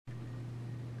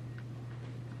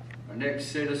Our next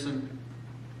citizen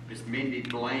is Mindy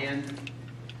Bland.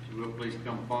 If you will please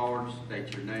come forward,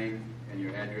 state your name and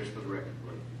your address for the record,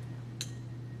 please.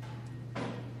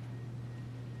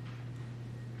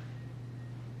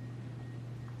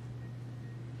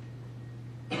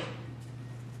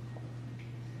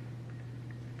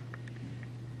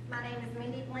 My name is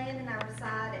Mindy Bland and I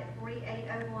reside at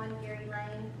 4801 Gary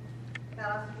Lane,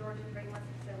 Valdosta, Georgia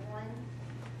 31601.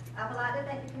 I would like to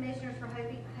thank the commissioners for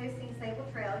hosting Sabal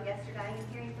Trail yesterday and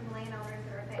hearing from the landowners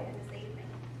that are affected this evening.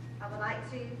 I would like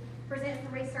to present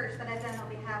some research that I've done on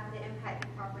behalf of the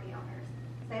impacted property owners.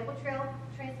 Sabal Trail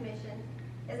Transmission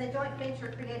is a joint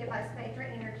venture created by Spectra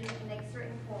Energy and Nextra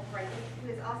Incorporated, who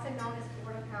is also known as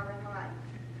Florida Power and Light.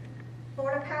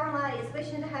 Florida Power and Light is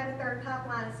wishing to have a third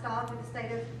pipeline installed with the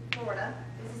state of Florida.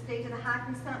 This is due to the high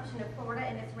consumption of Florida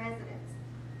and its residents.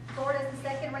 Florida is the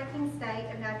second-ranking state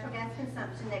of natural gas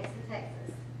consumption next to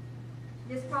Texas.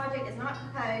 This project is not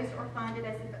proposed or funded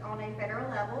as on a federal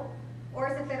level or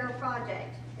as a federal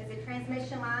project. It's a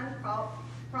transmission line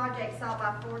project sought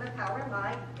by Florida Power and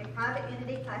Light, a private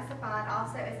entity classified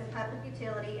also as a public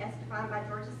utility as defined by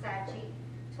Georgia Statute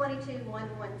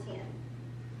 22-1110.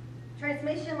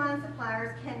 Transmission line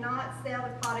suppliers cannot sell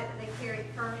the product that they carry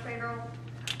per Federal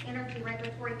Energy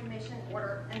Regulatory Commission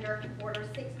order under Order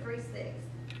 636.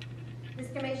 This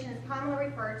commission is commonly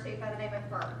referred to by the name of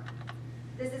FERC.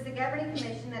 This is the governing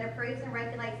commission that approves and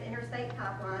regulates interstate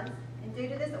pipelines, and due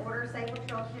to this order, Sabal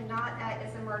Trail cannot act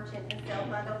as a merchant and sell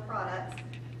bundled products.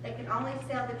 They can only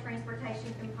sell the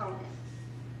transportation component.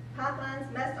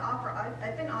 Pipelines must offer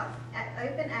open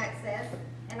access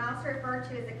and also referred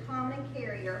to as a common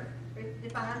carrier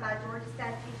defined by Georgia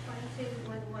Statute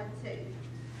 22-1112.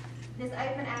 This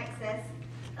open access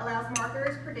allows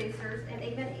marketers, producers, and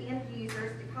even end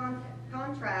users to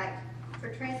contract for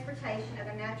transportation of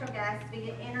their natural gas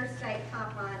via interstate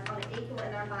pipeline on an equal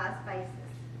and unbiased basis.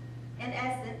 In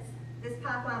essence, this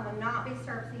pipeline will not be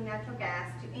servicing natural gas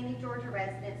to any Georgia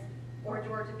residents or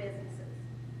Georgia businesses.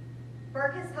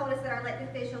 FERC has told us that our elected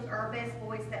officials are our best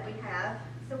voice that we have,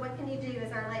 so what can you do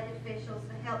as our elected officials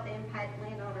to help the impacted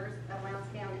landowners of Lowndes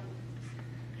County?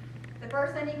 The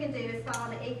first thing you can do is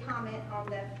file an e-comment on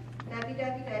the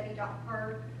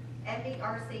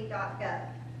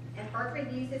www.ferc.gov. And FERC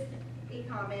reviews its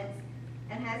e-comments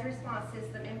and has a response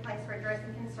system in place for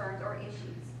addressing concerns or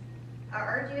issues. I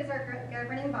urge you as our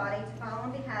governing body to file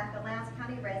on behalf of Lowndes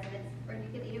County residents, or you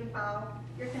can even file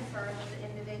your concerns as an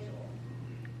individual.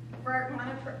 FERC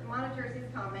monitors these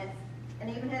comments and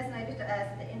even has noted to us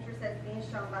the interest that's being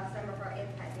shown by some of our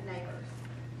impacted neighbors.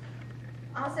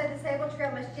 Also, the Sabal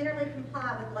Trail must generally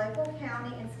comply with local,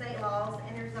 county, and state laws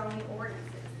and their zoning ordinances.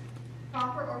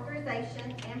 Proper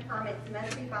authorization and permits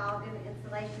must be filed in the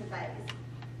installation phase.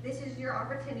 This is your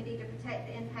opportunity to protect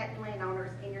the impacted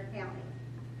landowners in your county.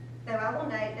 Though I will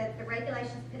note that the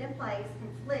regulations put in place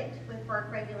conflict with FERC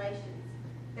regulations,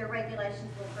 their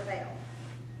regulations will prevail.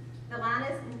 The line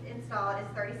is installed is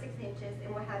 36 inches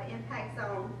and will have impact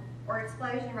zone or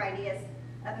explosion radius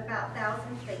of about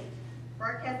 1,000 feet.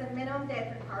 FERC has a minimum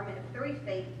depth requirement of 3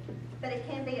 feet, but it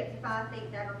can be up to 5 feet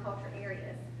in agricultural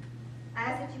areas. I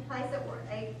ask that you place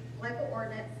a local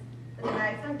ordinance with a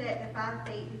maximum depth of 5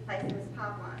 feet be placed in this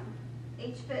pipeline.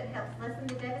 Each foot helps lessen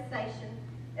the devastation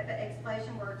if an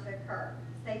explosion were to occur.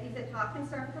 Safety is a top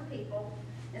concern for people,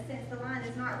 and since the line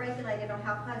is not regulated on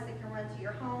how close it can run to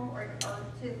your home or to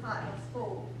the pot of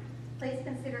school, please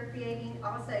consider creating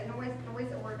also noise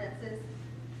ordinances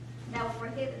that will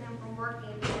prohibit them from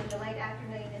working during the late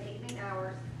afternoon and evening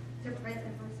hours to prevent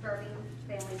them from disturbing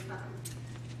family time.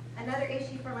 Another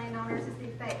issue for landowners is the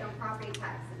effect on property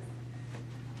taxes.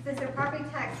 Since the property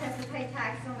tax has to pay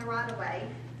taxes on the right-of-way,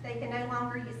 they can no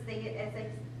longer use it as they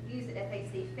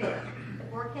see fit. The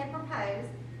board can propose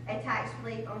a tax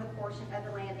relief on the portion of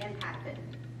the land impacted.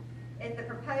 If the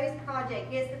proposed project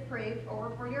gets approved,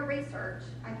 or for your research,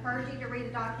 I encourage you to read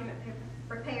a document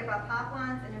prepared by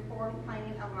Pipelines and Informed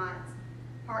Planning Alliance,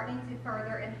 partnering to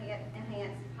further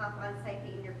enhance pipeline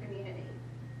safety in your community.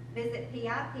 Visit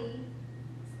pip/info.com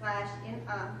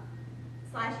to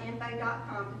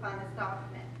find this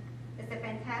document. It's a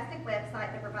fantastic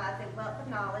website that provides a wealth of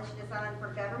knowledge designed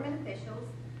for government officials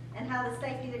and how the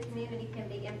safety of the community can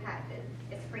be impacted.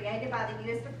 It's created by the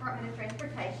U.S. Department of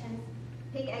Transportation's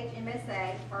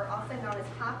PHMSA, or also known as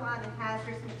Pipeline and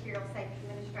Hazardous Material Safety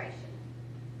Administration.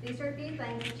 These are a few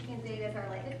things that you can do as our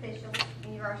elected officials,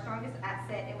 and you're our strongest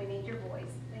asset, and we need your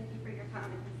voice. Thank you for your time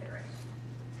and consideration.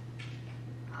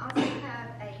 I also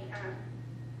have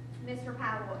Mr.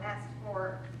 Powell asked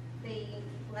for the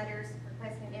letters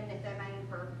requesting eminent domain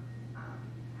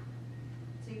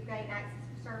to gain access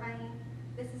for surveying.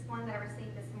 This is one that I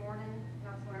received this morning, and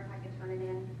I was wondering if I could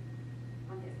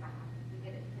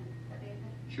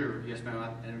Sure, yes, ma'am.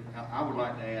 I would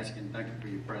like to ask, and thank you for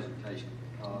your presentation,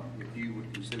 if you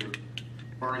would consider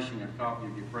furnishing a copy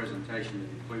of your presentation that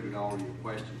included all of your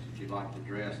questions that you'd like to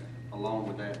address, along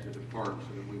with that to the clerk,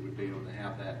 so that we would be able to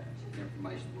have that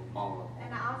information. We'll follow up.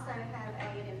 And I also have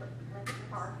let the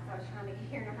park, I was trying to get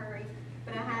here in a hurry,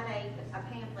 but I have a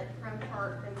pamphlet from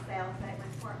park themselves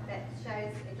that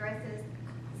shows, addresses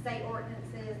state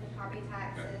ordinances, the property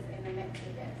taxes, and the next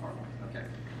debt. Okay.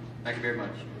 Thank you very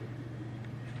much.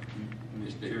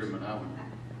 Mr. Chairman, I would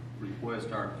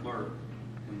request our clerk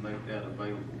to make that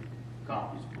available,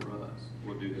 copies for us.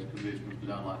 We'll do this, commissioners,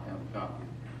 but I'd like to have a copy.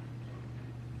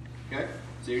 Okay.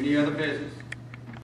 Is there any other business?